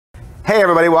Hey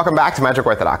everybody, welcome back to Magic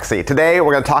Orthodoxy. Today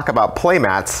we're going to talk about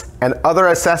playmats and other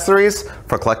accessories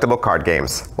for collectible card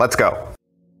games. Let's go.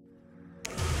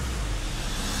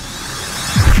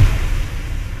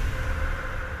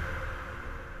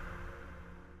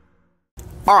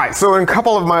 Alright, so in a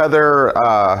couple of my other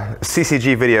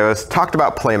CCG videos, talked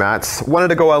about playmats. Wanted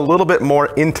to go a little bit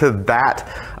more into that,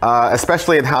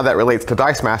 especially in how that relates to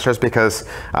Dice Masters, because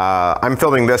I'm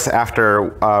filming this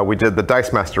after we did the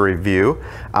Dice Master review.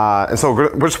 And so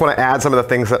we just want to add some of the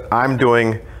things that I'm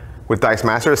doing with Dice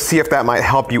Masters, see if that might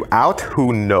help you out,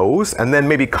 who knows, and then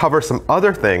maybe cover some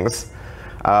other things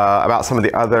about some of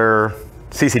the other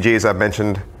CCGs I've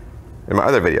mentioned in my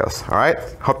other videos. All right,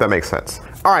 hope that makes sense.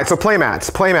 All right, so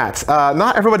playmats.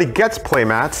 Not everybody gets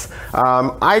playmats.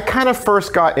 I kind of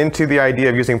first got into the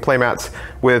idea of using playmats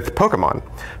with Pokemon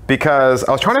because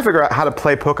I was trying to figure out how to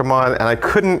play Pokemon and I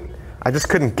just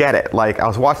couldn't get it. Like, I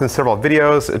was watching several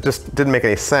videos, it just didn't make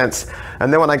any sense.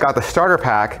 And then when I got the starter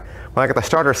pack, when I got the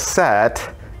starter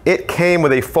set, it came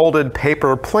with a folded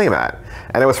paper playmat.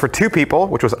 And it was for 2 people,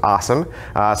 which was awesome.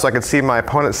 So I could see my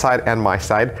opponent's side and my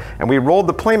side. And we rolled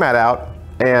the playmat out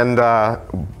and the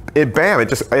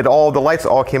lights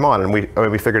all came on and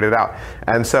we figured it out.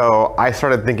 And so I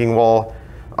started thinking, well,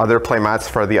 are there playmats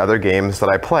for the other games that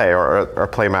I play, or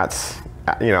playmats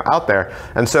out there?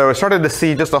 And so I started to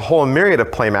see just a whole myriad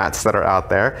of playmats that are out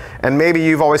there. And maybe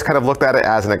you've always kind of looked at it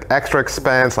as an extra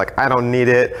expense, like I don't need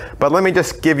it. But let me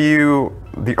just give you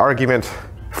the argument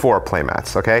for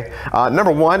playmats, okay?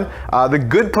 Number one, the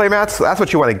good playmats, that's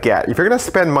what you want to get. If you're gonna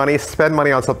spend money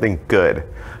on something good.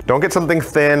 Don't get something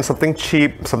thin, something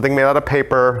cheap, something made out of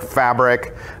paper,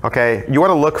 fabric, okay? You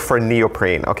wanna look for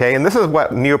neoprene, okay? And this is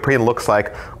what neoprene looks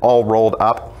like all rolled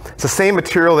up. It's the same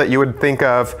material that you would think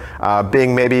of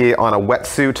being maybe on a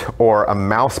wetsuit or a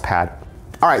mouse pad.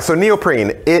 All right, so neoprene,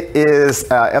 it is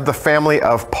of the family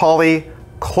of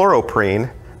polychloroprene.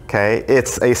 Okay,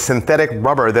 it's a synthetic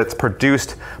rubber that's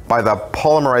produced by the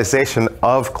polymerization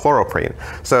of chloroprene.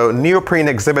 So neoprene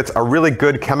exhibits a really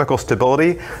good chemical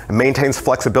stability, maintains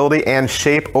flexibility and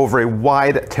shape over a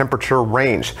wide temperature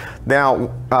range. Now,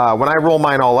 when I roll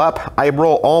mine all up, I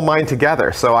roll all mine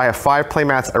together. So I have 5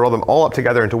 playmats, I roll them all up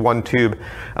together into one tube,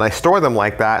 and I store them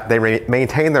like that. They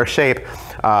maintain their shape.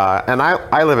 And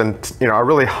I live in a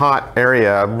really hot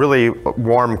area, really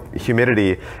warm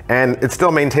humidity, and it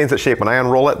still maintains its shape. When I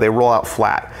unroll it, they roll out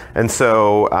flat. And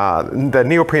so the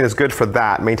neoprene is good for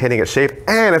that, maintaining its shape,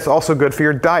 and it's also good for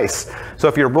your dice. So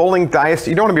if you're rolling dice,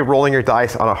 you don't want to be rolling your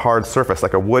dice on a hard surface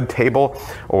like a wood table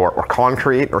or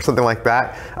concrete or something like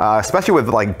that. Especially with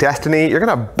like Destiny, you're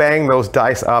gonna bang those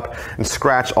dice up and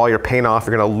scratch all your paint off.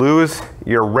 You're gonna lose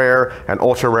your rare and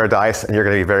ultra rare dice, and you're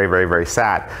gonna be very, very, very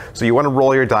sad. So you wanna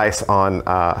roll your dice on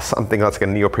something that's like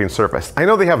a neoprene surface. I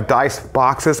know they have dice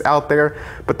boxes out there,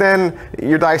 but then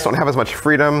your dice don't have as much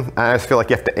freedom. I just feel like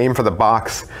you have to aim for the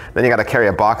box, then you gotta carry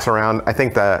a box around. I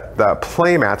think the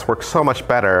playmats work so much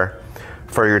better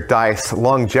for your dice,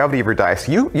 longevity of your dice.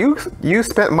 You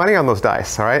spent money on those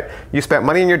dice, all right? You spent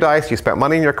money on your dice, you spent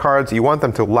money on your cards, you want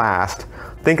them to last.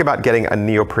 Think about getting a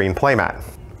neoprene playmat.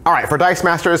 All right, for Dice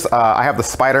Masters, I have the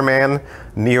Spider-Man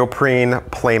neoprene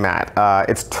playmat.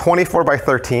 It's 24 by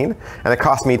 13, and it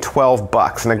cost me 12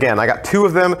 bucks. And again, I got 2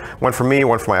 of them, one for me,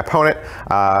 one for my opponent,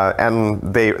 and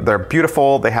they're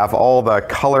beautiful. They have all the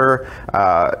color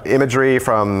imagery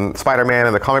from Spider-Man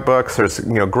in the comic books. There's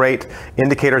great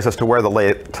indicators as to where to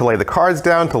lay the cards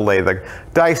down, to lay the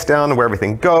dice down, where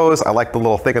everything goes. I like the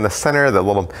little thing in the center, the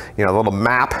little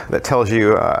map that tells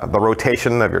you the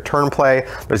rotation of your turn play.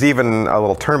 There's even a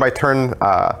little turn-by-turn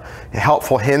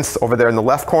helpful hints over there in the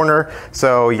left corner.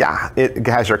 So yeah, it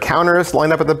has your counters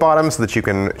lined up at the bottom so that you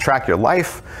can track your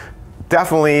life.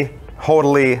 Definitely,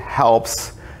 totally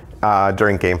helps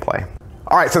during gameplay.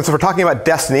 All right, since we're talking about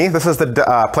Destiny, this is the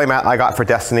playmat I got for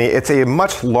Destiny. It's a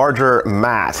much larger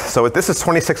mat. So this is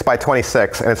 26 by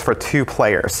 26, and it's for 2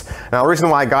 players. Now, the reason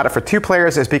why I got it for 2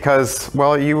 players is because,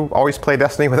 well, you always play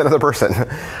Destiny with another person.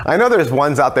 I know there's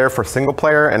ones out there for single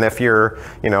player, and if you're,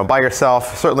 by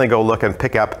yourself, certainly go look and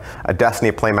pick up a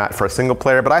Destiny playmat for a single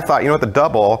player. But I thought, the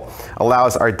double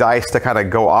allows our dice to kind of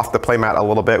go off the playmat a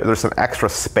little bit. There's some extra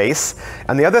space.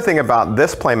 And the other thing about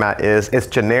this playmat is it's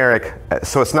generic,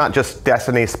 so it's not just Destiny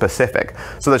specific.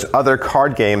 So there's other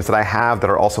card games that I have that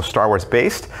are also Star Wars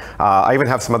based. I even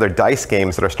have some other dice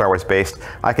games that are Star Wars based.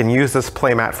 I can use this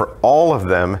playmat for all of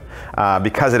them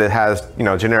because it has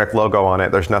generic logo on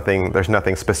it. There's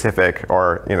nothing specific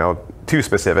or too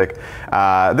specific.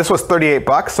 This was 38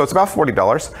 bucks, so it's about $40.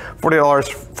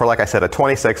 $40 for, like I said, a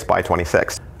 26 by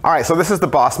 26. All right, so this is the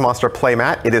Boss Monster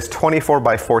playmat. It is 24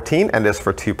 by 14 and is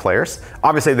for 2 players.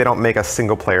 Obviously, they don't make a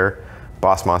single player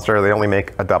boss monster. They only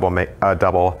make a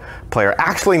double player.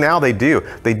 Actually, now they do.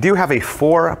 They do have a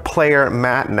 4-player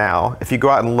mat now. If you go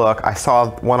out and look, I saw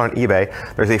one on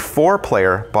eBay. There's a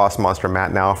 4-player boss monster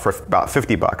mat now for about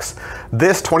 50 bucks.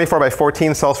 This 24 by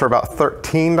 14 sells for about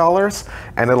 $13,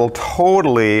 and it'll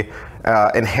totally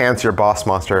enhance your boss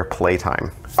monster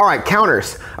playtime. All right,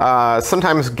 counters.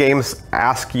 Sometimes games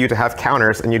ask you to have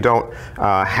counters and you don't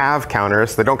have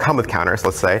counters. They don't come with counters,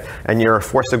 let's say, and you're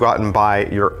forced to go out and buy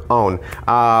your own.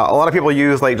 A lot of people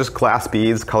use like just glass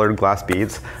beads, colored glass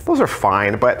beads. Those are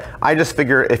fine, but I just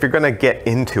figure if you're gonna get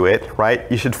into it,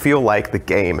 right, you should feel like the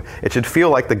game. It should feel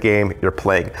like the game you're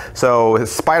playing. So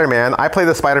Spider-Man, I play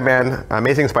the Spider-Man,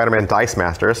 Amazing Spider-Man Dice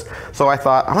Masters, so I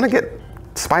thought I wanna get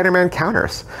Spider-Man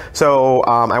counters. So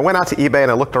I went out to eBay and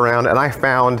I looked around and I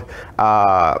found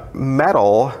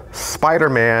metal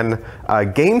Spider-Man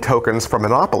game tokens from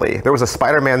Monopoly. There was a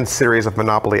Spider-Man series of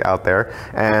Monopoly out there,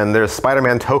 and there's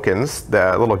Spider-Man tokens,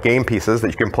 the little game pieces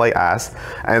that you can play as.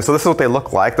 And so this is what they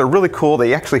look like. They're really cool.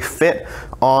 They actually fit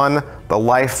on the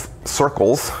life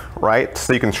circles, right?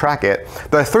 So you can track it.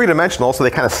 They're 3-dimensional, so they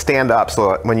kind of stand up,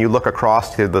 so that when you look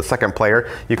across to the second player,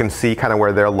 you can see kind of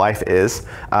where their life is.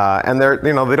 And they're,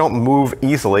 you know, they don't move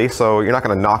easily, so you're not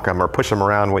going to knock them or push them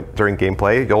around during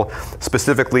gameplay. You'll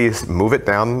specifically move it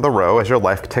down the row as your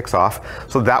life ticks off.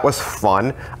 So that was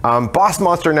fun. Boss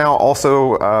Monster now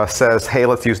also says, hey,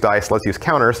 let's use dice, let's use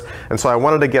counters. And so I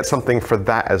wanted to get something for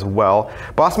that as well.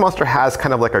 Boss Monster has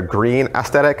kind of like a green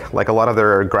aesthetic, like a lot of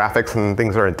their graphics and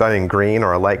things are done in green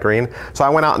or a light green. So I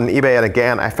went out on eBay and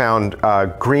again, I found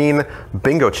green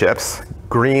bingo chips,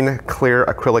 green clear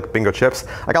acrylic bingo chips.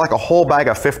 I got like a whole bag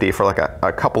of 50 for like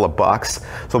a couple of bucks.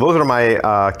 So those are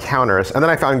my counters. And then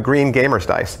I found green gamers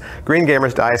dice. Green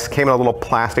gamers dice came in a little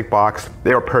plastic box.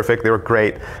 They were perfect, they were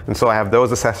great. And so I have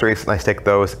those accessories and I stick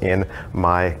those in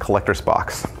my collector's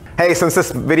box. Hey, since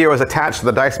this video is attached to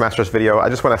the Dice Masters video, I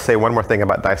just want to say one more thing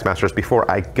about Dice Masters before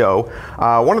I go.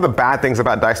 One of the bad things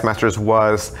about Dice Masters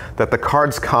was that the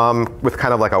cards come with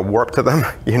kind of like a warp to them.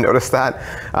 You notice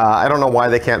that? I don't know why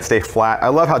they can't stay flat. I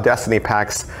love how Destiny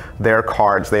packs their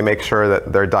cards. They make sure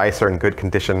that their dice are in good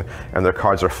condition and their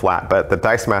cards are flat, but the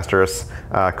Dice Masters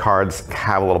cards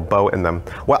have a little bow in them.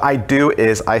 What I do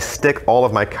is I stick all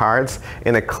of my cards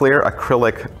in a clear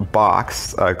acrylic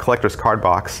box, a collector's card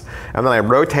box, and then I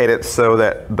rotate it so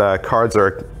that the cards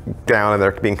are down and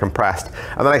they're being compressed.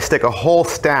 And then I stick a whole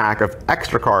stack of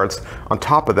extra cards on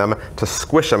top of them to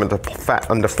squish them and to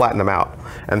flatten them out.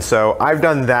 And so I've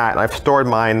done that, and I've stored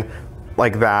mine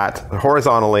like that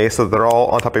horizontally so that they're all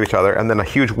on top of each other, and then a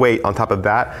huge weight on top of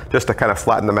that just to kind of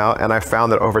flatten them out. And I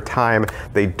found that over time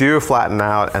they do flatten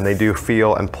out and they do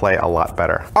feel and play a lot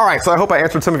better. All right, so I hope I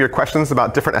answered some of your questions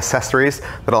about different accessories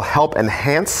that'll help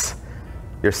enhance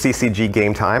your CCG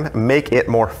game time, make it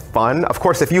more fun. Of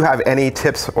course, if you have any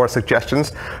tips or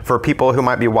suggestions for people who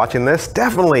might be watching this,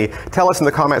 definitely tell us in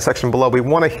the comment section below. We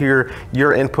want to hear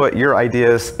your input, your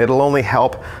ideas. It'll only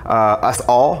help us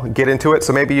all get into it.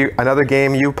 So maybe another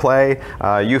game you play,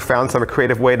 you found some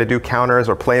creative way to do counters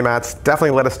or playmats,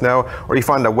 definitely let us know. Or you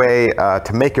find a way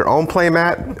to make your own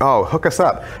playmat, oh, hook us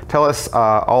up. Tell us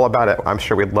all about it. I'm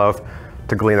sure we'd love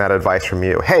to glean that advice from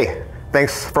you. Hey,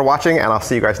 thanks for watching, and I'll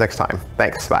see you guys next time.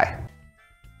 Thanks, bye.